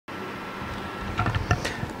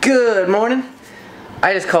Good morning.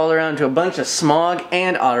 I just called around to a bunch of smog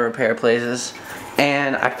and auto repair places,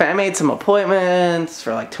 and I made some appointments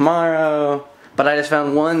for like tomorrow, but I just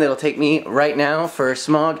found one that'll take me right now for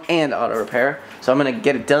smog and auto repair, so I'm gonna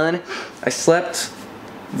get it done. I slept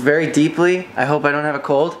very deeply. I hope I don't have a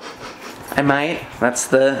cold. I might. That's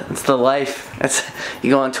the life. You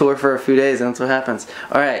go on tour for a few days and that's what happens.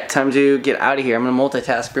 Alright, time to get out of here. I'm gonna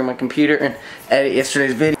multitask, bring my computer and edit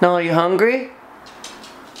yesterday's video. No, are you hungry?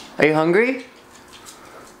 Are you hungry?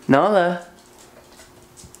 Nala?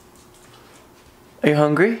 Are you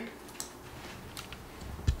hungry?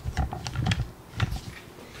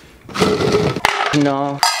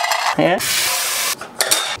 No. Yeah?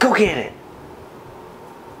 Go get it!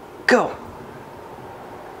 Go!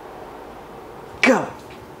 Go!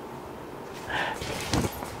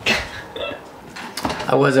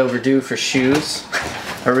 I was overdue for shoes.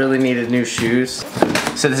 I really needed new shoes.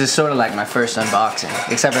 So this is sort of like my first unboxing,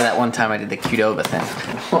 except for that one time I did the Qdoba thing.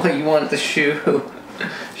 Oh, you want the shoe?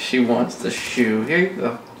 She wants the shoe. Here you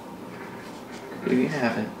go. Here you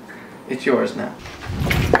have it. It's yours now.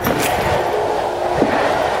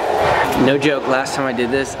 No joke, last time I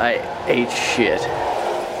did this, I ate shit.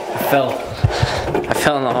 I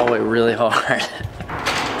fell in the hallway really hard.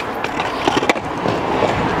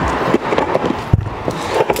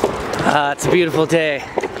 It's a beautiful day.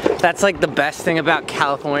 That's like the best thing about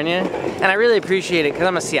California, and I really appreciate it because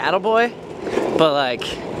I'm a Seattle boy, but like,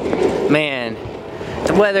 man,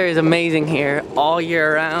 the weather is amazing here all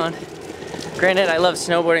year round. Granted, I love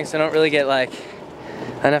snowboarding, so I don't really get like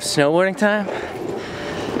enough snowboarding time.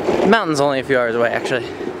 The mountain's only a few hours away, actually.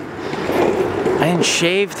 I didn't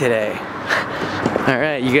shave today.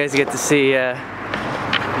 Alright, you guys get to see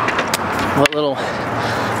what little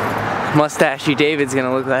mustachy David's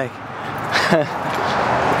gonna look like.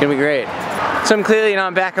 Gonna be great. So I'm clearly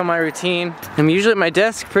not back on my routine. I'm usually at my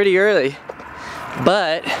desk pretty early,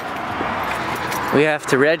 but we have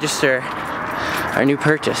to register our new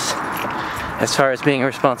purchase as far as being a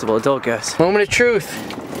responsible adult goes. Moment of truth.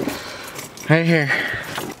 Right here.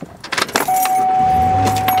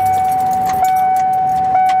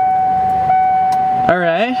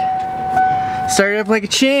 Alright. Started up like a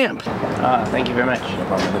champ. Thank you very much. No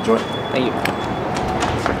problem. Enjoy. Thank you.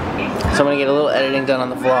 So I'm gonna get a little editing done on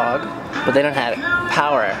the vlog, but they don't have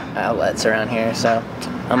power outlets around here, so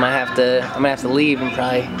I'm gonna have to leave in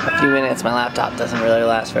probably a few minutes. My laptop doesn't really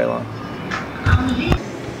last very long.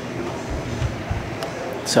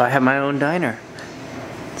 So I have my own diner.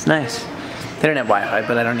 It's nice. They don't have Wi-Fi,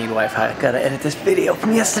 but I don't need Wi-Fi. I gotta edit this video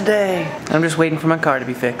from yesterday. I'm just waiting for my car to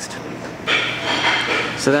be fixed.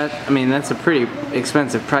 So that's a pretty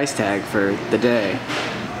expensive price tag for the day.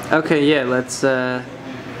 Okay, yeah,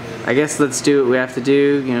 I guess let's do what we have to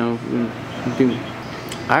do, you know.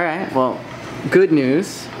 Alright, well, good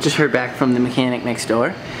news. Just heard back from the mechanic next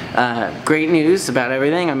door. Great news about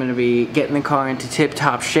everything. I'm gonna be getting the car into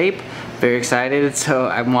tip-top shape. Very excited. So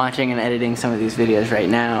I'm watching and editing some of these videos right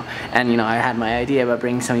now. And you know, I had my idea about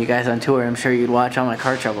bringing some of you guys on tour. I'm sure you'd watch all my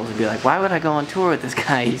car troubles and be like, why would I go on tour with this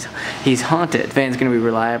guy? He's haunted. The van's gonna be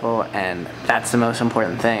reliable, and that's the most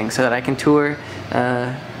important thing, so that I can tour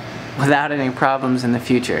without any problems in the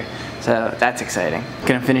future. So that's exciting.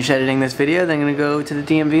 Gonna finish editing this video, then gonna go to the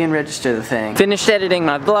DMV and register the thing. Finished editing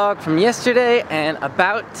my vlog from yesterday and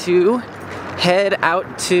about to head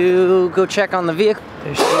out to go check on the vehicle.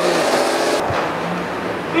 There she is.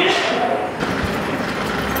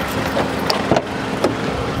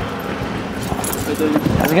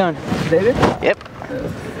 How's it going? David? Yep.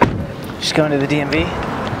 Just going to the DMV.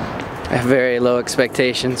 I have very low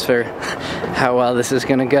expectations for how well this is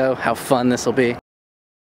gonna go, how fun this will be.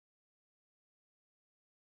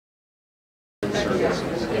 Okay.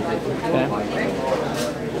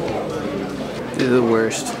 This is the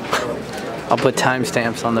worst. I'll put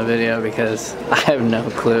timestamps on the video because I have no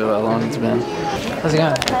clue how long it's been. How's it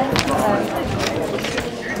going?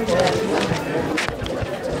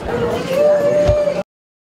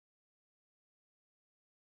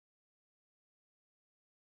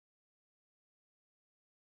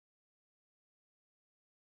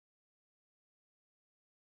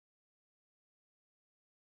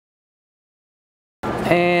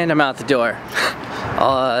 And I'm out the door.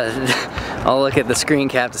 I'll look at the screen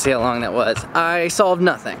cap to see how long that was. I solved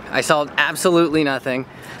nothing. I solved absolutely nothing.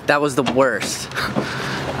 That was the worst. Sorry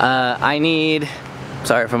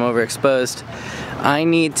if I'm overexposed. I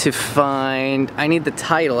need the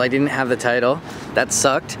title. I didn't have the title. That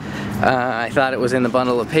sucked. I thought it was in the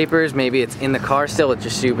bundle of papers. Maybe it's in the car still, which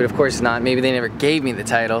is stupid. Of course it's not. Maybe they never gave me the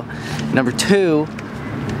title. Number two,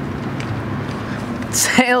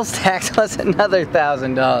 sales tax was another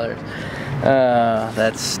 $1,000. Oh,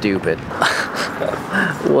 that's stupid.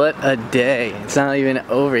 What a day. It's not even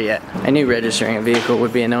over yet. I knew registering a vehicle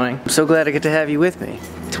would be annoying. I'm so glad I get to have you with me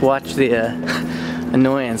to watch the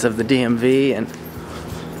annoyance of the DMV and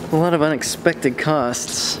a lot of unexpected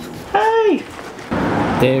costs. Hey!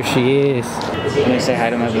 There she is. Can you say hi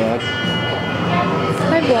to my vlog?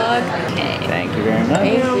 Hi vlog. Okay. Thank you very much.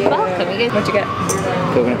 You're welcome. What'd you get?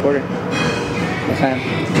 Coconut porter. What kind?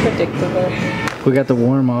 Predictable. We got the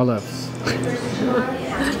warm olives.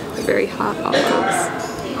 Very hot olives.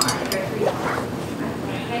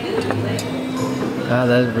 Oh,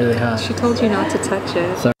 that's really hot. She told you not to touch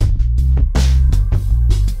it. Sorry.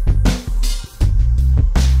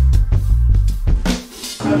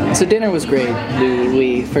 So dinner was great.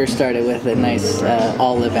 We first started with a nice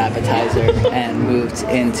olive appetizer and moved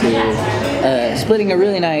into splitting a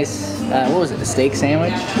really nice, what was it, a steak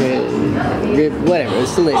sandwich? Rib, whatever, it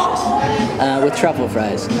was delicious, with truffle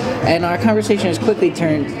fries. And our conversation has quickly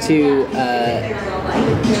turned to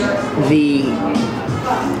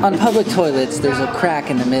on public toilets, there's a crack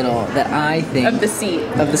in the middle that I think... Of the seat.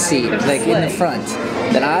 Like in the front.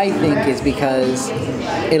 That I think is because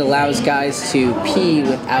it allows guys to pee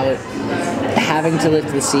without having to lift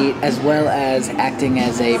the seat, as well as acting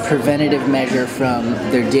as a preventative measure from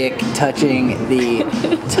their dick touching the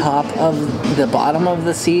top of the bottom of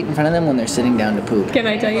the seat in front of them when they're sitting down to poop. Can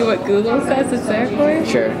I tell you what Google says it's there for?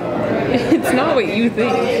 Sure. It's not what you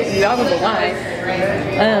think. That was a lie.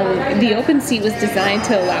 The open seat was designed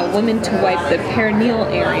to allow women to wipe the perineal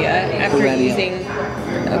area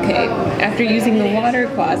after using the water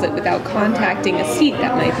closet without contacting a seat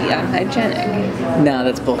that might be unhygienic. No,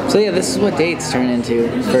 that's bull. So yeah, this is what dates turn into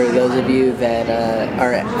for those of you that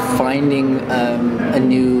are finding a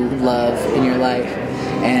new love in your life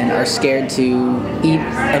and are scared to eat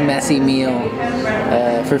a messy meal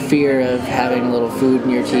for fear of having a little food in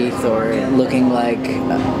your teeth or looking like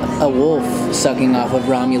a wolf sucking off of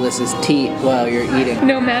Romulus's teat while you're eating.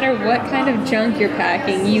 No matter what kind of junk you're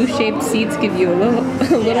packing, U-shaped seats give you a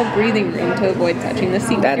little breathing room to avoid touching the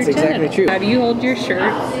seat That's with your exactly genitals. true. How do you hold your shirt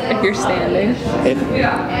if you're standing?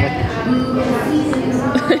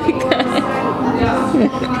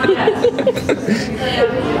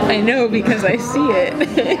 I know because I see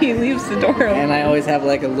it. He leaves the door open. And I always have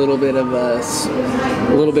like a little bit of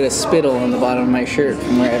spittle on the bottom of my shirt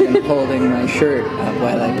from where I've been holding my shirt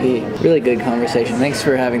while I pee. Really good conversation. Thanks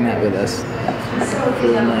for having that with us.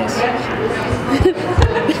 Really nice.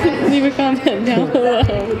 Leave a comment down below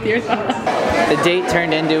with your thoughts. The date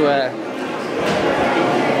turned into a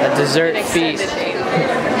dessert feast.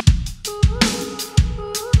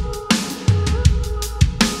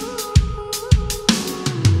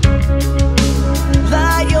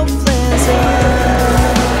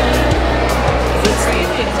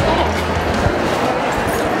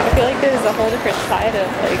 I feel like there's a whole different side of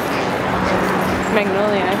like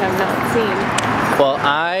Magnolia I have not seen. Well,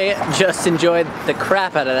 I just enjoyed the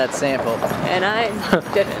crap out of that sample. And I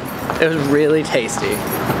didn't. It was really tasty.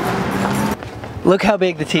 Look how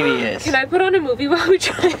big the TV is. Can I put on a movie while we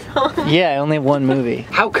try on? Yeah, only one movie.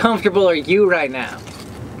 How comfortable are you right now?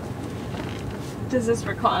 Does this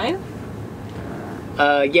recline?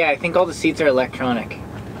 Yeah, I think all the seats are electronic.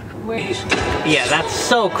 Wait. Yeah, that's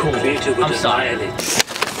so cool. I'm sorry.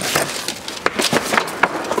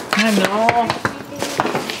 I know.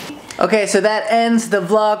 Okay, so that ends the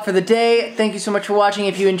vlog for the day. Thank you so much for watching.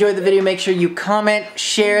 If you enjoyed the video, make sure you comment,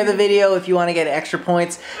 share the video if you want to get extra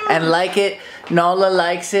points, and like it. Nala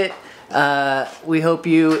likes it. We hope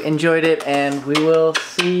you enjoyed it, and we will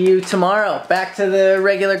see you tomorrow. Back to the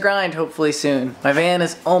regular grind, hopefully soon. My van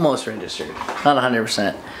is almost registered. Not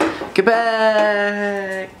 100%. Get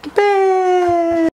back! Get back!